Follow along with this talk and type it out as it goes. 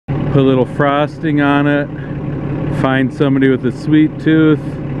Put a little frosting on it. Find somebody with a sweet tooth.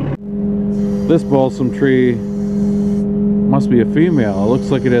 This balsam tree must be a female. It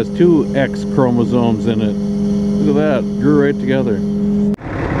looks like it has 2 X chromosomes in it. Look at that, grew right together.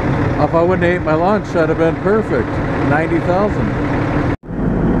 If I wouldn't have ate my lunch, that'd have been perfect. 90,000.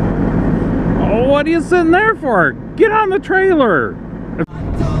 Oh, what are you sitting there for? Get on the trailer.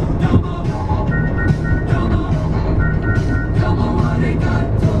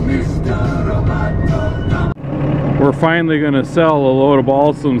 We're finally gonna sell a load of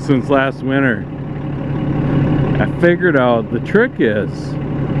balsam since last winter. I figured out the trick is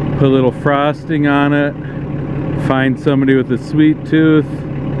put a little frosting on it. Find somebody with a sweet tooth.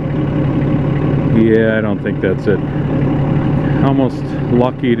 Yeah, I don't think that's it. Almost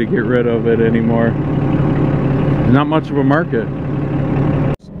lucky to get rid of it anymore. Not much of a market.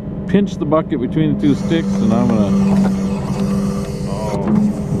 Pinch the bucket between the 2 sticks and I'm gonna... Oh,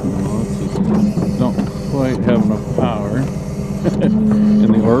 don't quite have enough power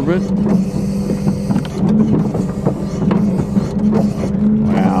in the orbit.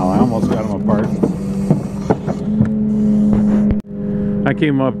 Wow, I almost got them apart. I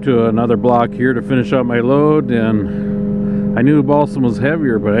came up to another block here to finish up my load, and I knew balsam was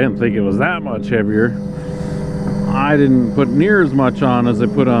heavier, but I didn't think it was that much heavier. I didn't put near as much on as I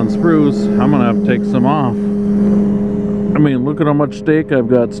put on spruce. I'm gonna have to take some off. I mean, look at how much steak I've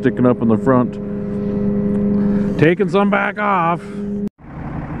got sticking up in the front. Taking some back off.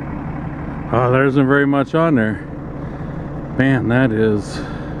 Oh, there isn't very much on there. Man, that is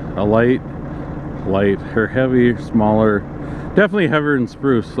a light, or heavy, smaller. Definitely heavier than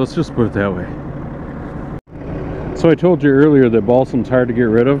spruce. Let's just put it that way. So I told you earlier that balsam's hard to get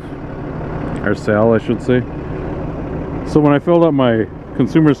rid of. Or sell, I should say. So when I filled out my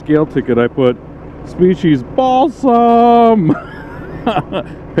consumer scale ticket, I put species balsam.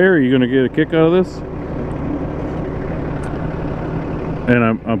 Perry, you gonna get a kick out of this? And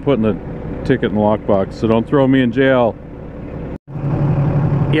I'm putting the ticket in the lockbox, so don't throw me in jail.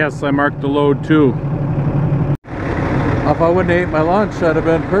 Yes, I marked the load too. If I wouldn't have ate my lunch, that'd have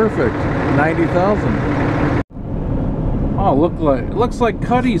been perfect. 90,000. Oh, looks like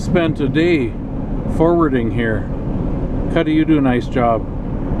Cuddy spent a day forwarding here. Cuddy, you do a nice job.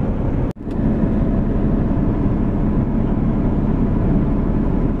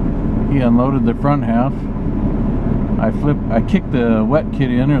 He unloaded the front half. I kicked the wet kit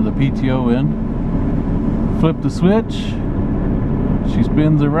in, or the PTO in. Flip the switch. She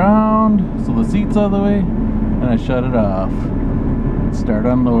spins around, so the seat's out of the way, and I shut it off. Start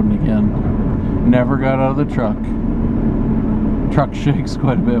unloading again. Never got out of the truck. Truck shakes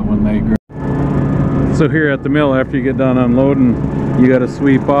quite a bit when they grab. So here at the mill, after you get done unloading, you got to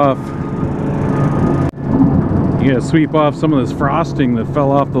sweep off. You got to sweep off some of this frosting that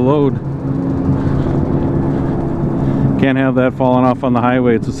fell off the load. Can't have that falling off on the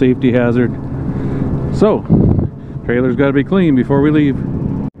highway. It's a safety hazard. So, trailer's got to be clean before we leave.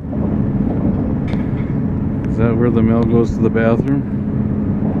 Is that where the mill goes to the bathroom?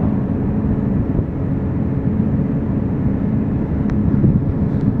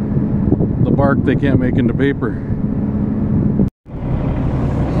 The bark they can't make into paper.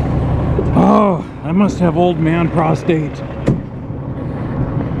 Oh, I must have old man prostate.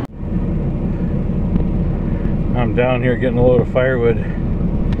 I'm down here getting a load of firewood,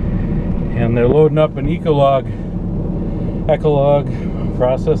 and they're loading up an Ecolog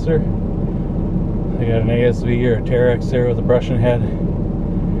processor. They got an ASV or a Terex there with a brushing head.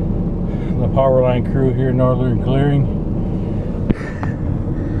 The Powerline crew here, Northern Clearing.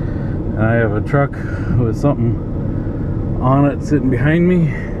 And I have a truck with something on it sitting behind me.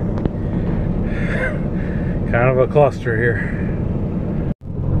 Kind of a cluster here.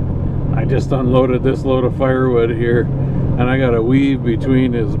 I just unloaded this load of firewood here, and I got to weave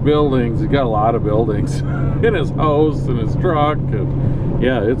between his buildings. He's got a lot of buildings in his house and his truck, and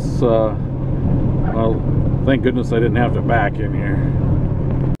yeah, it's well, thank goodness I didn't have to back in here.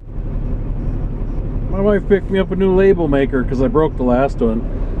 My wife picked me up a new label maker because I broke the last one.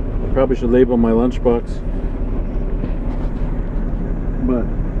 I probably should label my lunchbox. But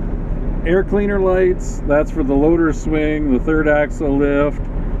air cleaner lights, that's for the loader swing, the third axle lift,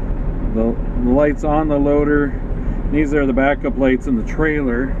 the lights on the loader. These are the backup lights in the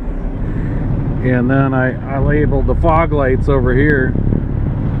trailer. And then I labeled the fog lights over here.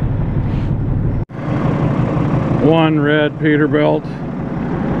 One red Peterbilt,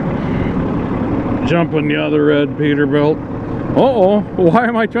 jumping the other red Peterbilt. Uh-oh, why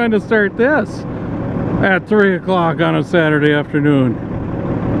am I trying to start this at 3 o'clock on a Saturday afternoon?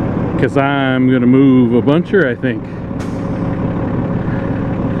 Because I'm gonna move a buncher, I think.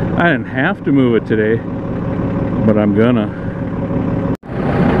 I didn't have to move it today, but I'm gonna.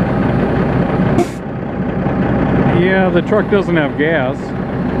 Yeah, the truck doesn't have gas.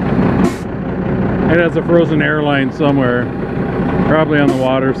 It has a frozen air line somewhere, probably on the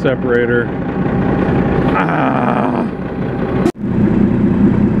water separator.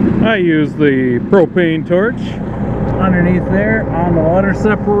 I use the propane torch underneath there on the water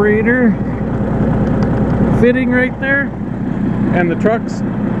separator fitting right there, and the truck's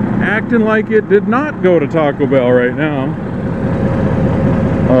acting like it did not go to Taco Bell right now.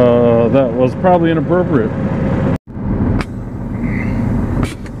 That was probably inappropriate.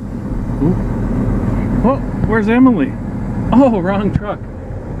 Ooh. Oh, where's Emily? Oh, wrong truck.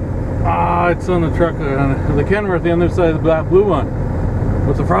 Ah, it's on the truck, the Kenworth, the other side of the black blue one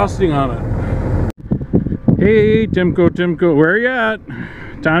with the frosting on it. Hey, Timko, where you at?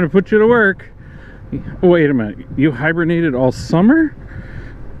 Time to put you to work. Wait a minute, you hibernated all summer?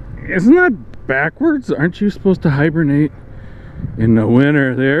 Isn't that backwards? Aren't you supposed to hibernate in the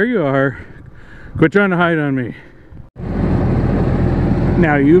winter? There you are. Quit trying to hide on me.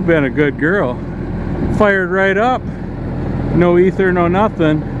 Now you've been a good girl. Fired right up. No ether, no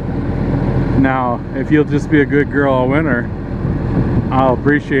nothing. Now, if you'll just be a good girl all winter, I'll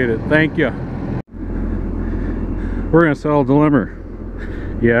appreciate it. Thank you. We're gonna sell the limmer.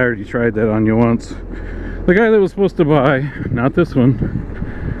 Yeah, I already tried that on you once. The guy that was supposed to buy, not this one,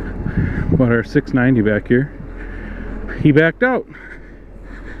 but our 690 back here, he backed out.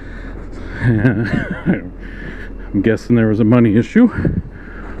 I'm guessing there was a money issue,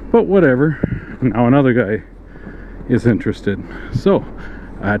 but whatever. Now another guy is interested, so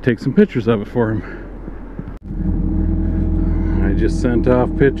I take some pictures of it for him. I just sent off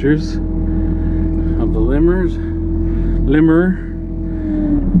picters of the limmer.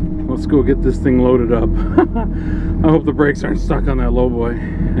 Let's go get this thing loaded up. I hope the brakes aren't stuck on that low boy,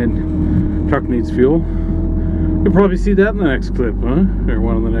 and truck needs fuel. You'll probably see that in the next clip, huh? Or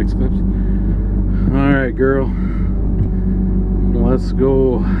one of the next clips. Alright, girl, let's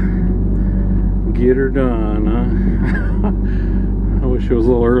go get her done, huh? I wish it was a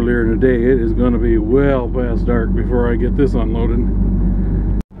little earlier in the day. It is going to be well past dark before I get this unloaded.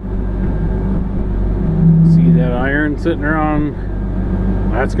 See that iron sitting around?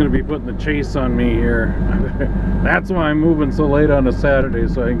 That's going to be putting the chase on me here. That's why I'm moving so late on a Saturday,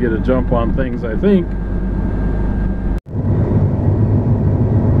 so I can get a jump on things, I think.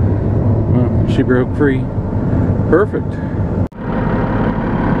 Well, she broke free. Perfect.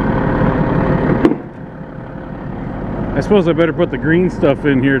 I suppose I better put the green stuff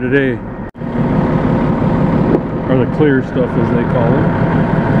in here today. Or the clear stuff, as they call it.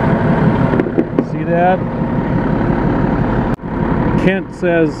 See that? Kent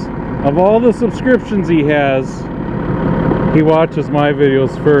says of all the subscriptions he has, he watches my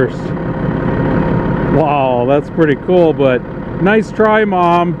videos first. Wow, that's pretty cool, but nice try,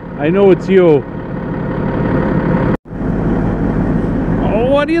 Mom. I know it's you. Oh,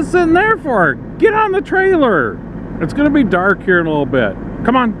 what are you sitting there for? Get on the trailer. It's gonna be dark here in a little bit.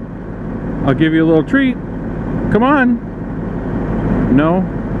 Come on. I'll give you a little treat. Come on. No?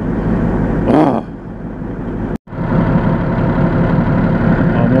 Oh.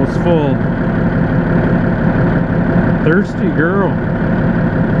 Almost full. Thirsty girl.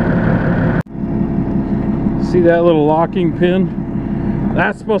 See that little locking pin?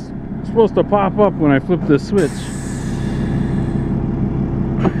 That's supposed to pop up when I flip this switch.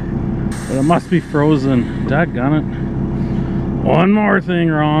 But it must be frozen. Doggone it. One more thing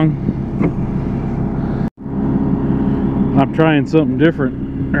wrong. I'm trying something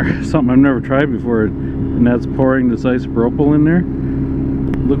different, or something I've never tried before, and that's pouring this isopropyl in there.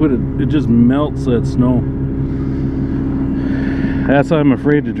 Look what it just melts that snow. That's why I'm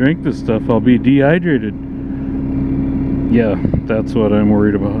afraid to drink this stuff. I'll be dehydrated. Yeah, that's what I'm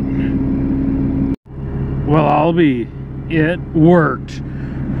worried about. Well, I'll be. It worked.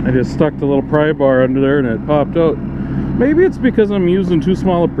 I just stuck the little pry bar under there and it popped out. Maybe it's because I'm using too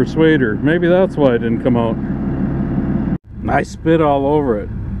small a persuader. Maybe that's why it didn't come out. I spit all over it.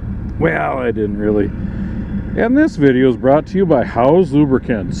 Well, I didn't really. And this video is brought to you by Howes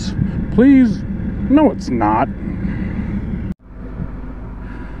Lubricants. Please, no it's not.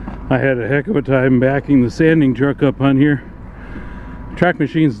 I had a heck of a time backing the sanding truck up on here. Track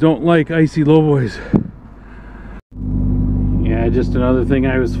machines don't like icy lowboys. Yeah, just another thing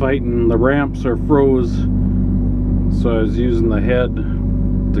I was fighting. The ramps are froze, so I was using the head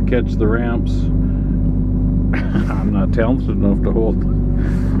to catch the ramps. I'm not talented enough to hold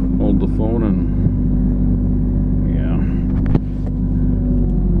the phone and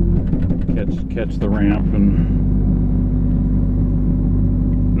yeah, catch the ramp, and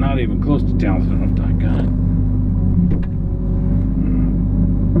not even close to talented enough to gun.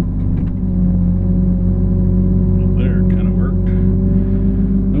 There, it kind of worked.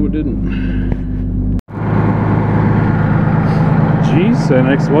 No, it didn't. Geez,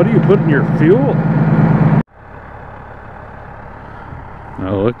 Cenex, what do you put in your fuel?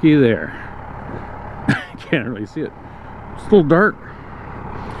 Now, looky there. Can't really see it. It's a little dark.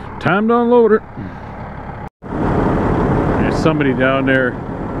 Time to unload it. There's somebody down there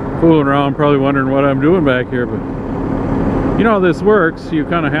fooling around, probably wondering what I'm doing back here, but you know how this works. You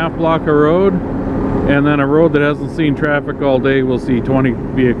kind of half block a road, and then a road that hasn't seen traffic all day will see 20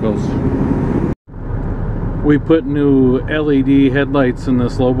 vehicles. We put new LED headlights in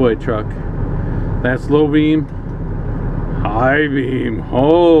this lowboy truck. That's low beam, high beam.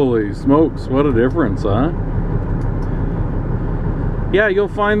 Holy smokes, what a difference, huh? Yeah, you'll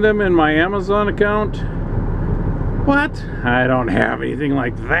find them in my Amazon account. What? I don't have anything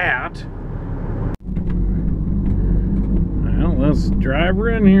like that. Well, let's drive her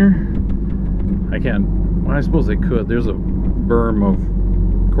in here. I can't, well, I suppose I could. There's a berm of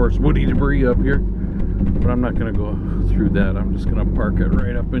course, woody debris up here. But I'm not going to go through that. I'm just going to park it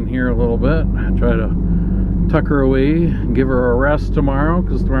right up in here a little bit. Try to tuck her away and give her a rest tomorrow,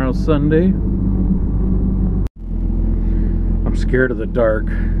 because tomorrow's Sunday. I'm scared of the dark.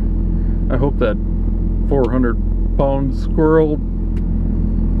 I hope that 400-pound squirrel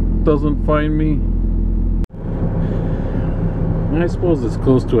doesn't find me. And I suppose it's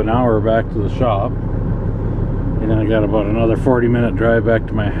close to an hour back to the shop. And then I got about another 40-minute drive back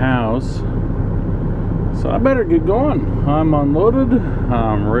to my house. So I better get going. I'm unloaded.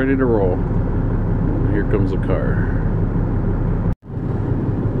 I'm ready to roll. Here comes a car.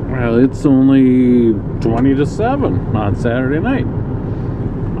 Well, it's only 20 to 7 on Saturday night.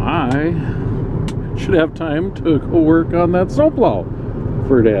 I should have time to go work on that snowplow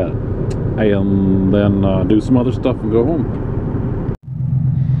for Dad. And then do some other stuff and go home.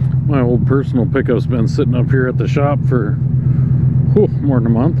 My old personal pickup's been sitting up here at the shop for more than a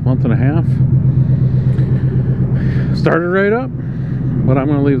month and a half. Started right up, but I'm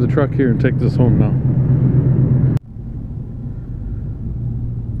going to leave the truck here and take this home now.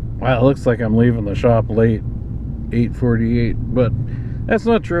 Well, it looks like I'm leaving the shop late, 8:48, but that's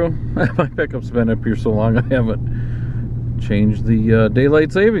not true. My pickup's been up here so long I haven't changed the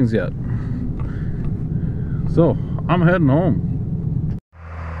daylight savings yet. So, I'm heading home.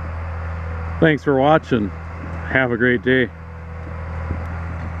 Thanks for watching. Have a great day.